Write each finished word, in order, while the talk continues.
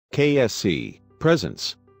KSC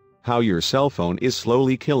Presents. How your cell phone is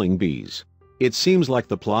slowly killing bees. It seems like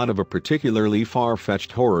the plot of a particularly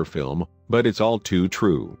far-fetched horror film, but it's all too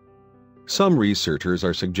true. Some researchers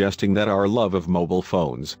are suggesting that our love of mobile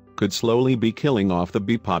phones could slowly be killing off the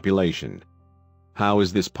bee population. How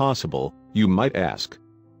is this possible, you might ask?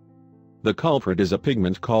 The culprit is a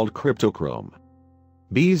pigment called cryptochrome.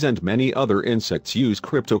 Bees and many other insects use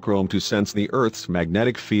cryptochrome to sense the Earth's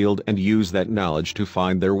magnetic field and use that knowledge to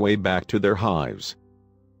find their way back to their hives.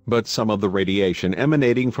 But some of the radiation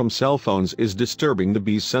emanating from cell phones is disturbing the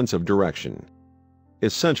bees' sense of direction.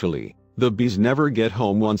 Essentially, the bees never get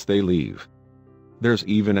home once they leave. There's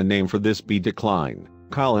even a name for this bee decline: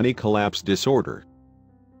 colony collapse disorder.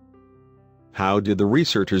 How did the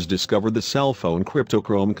researchers discover the cell phone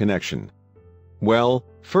cryptochrome connection? Well,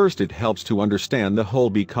 first it helps to understand the whole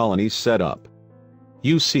bee colony setup.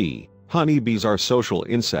 You see, honeybees are social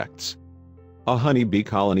insects. A honeybee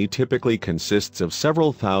colony typically consists of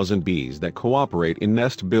several thousand bees that cooperate in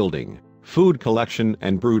nest building, food collection,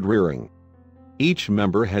 and brood rearing. Each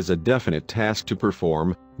member has a definite task to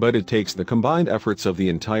perform, but it takes the combined efforts of the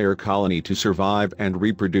entire colony to survive and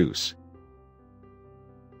reproduce.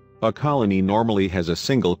 A colony normally has a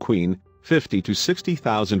single queen, 50 to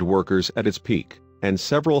 60,000 workers at its peak, and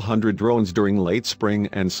several hundred drones during late spring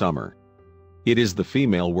and summer. It is the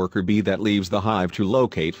female worker bee that leaves the hive to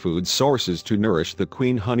locate food sources to nourish the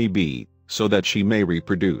queen honeybee, so that she may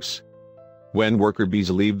reproduce. When worker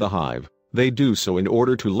bees leave the hive, they do so in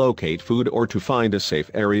order to locate food or to find a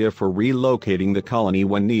safe area for relocating the colony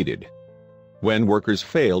when needed. When workers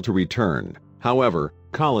fail to return, however,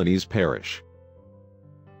 colonies perish.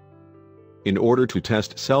 In order to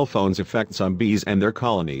test cell phones' effects on bees and their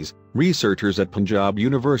colonies, researchers at Punjab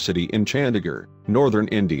University in Chandigarh, northern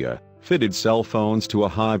India, fitted cell phones to a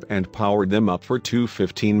hive and powered them up for 2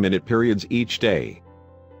 15-minute periods each day.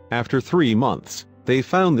 After 3 months, they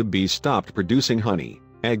found the bees stopped producing honey,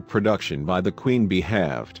 egg production by the queen bee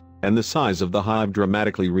halved, and the size of the hive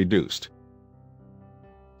dramatically reduced.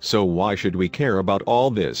 So why should we care about all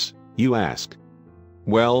this, you ask?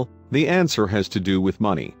 Well, the answer has to do with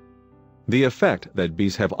money. The effect that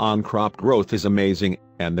bees have on crop growth is amazing,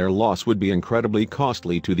 and their loss would be incredibly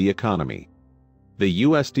costly to the economy. The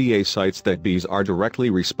USDA cites that bees are directly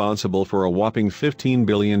responsible for a whopping $15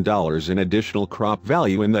 billion in additional crop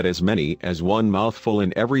value, and that as many as 1 mouthful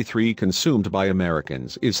in every 3 consumed by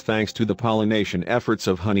Americans is thanks to the pollination efforts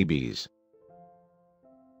of honeybees.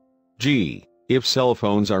 Gee, if cell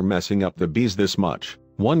phones are messing up the bees this much,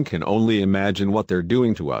 one can only imagine what they're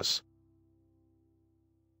doing to us.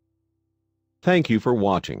 Thank you for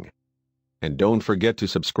watching. And don't forget to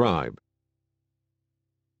subscribe.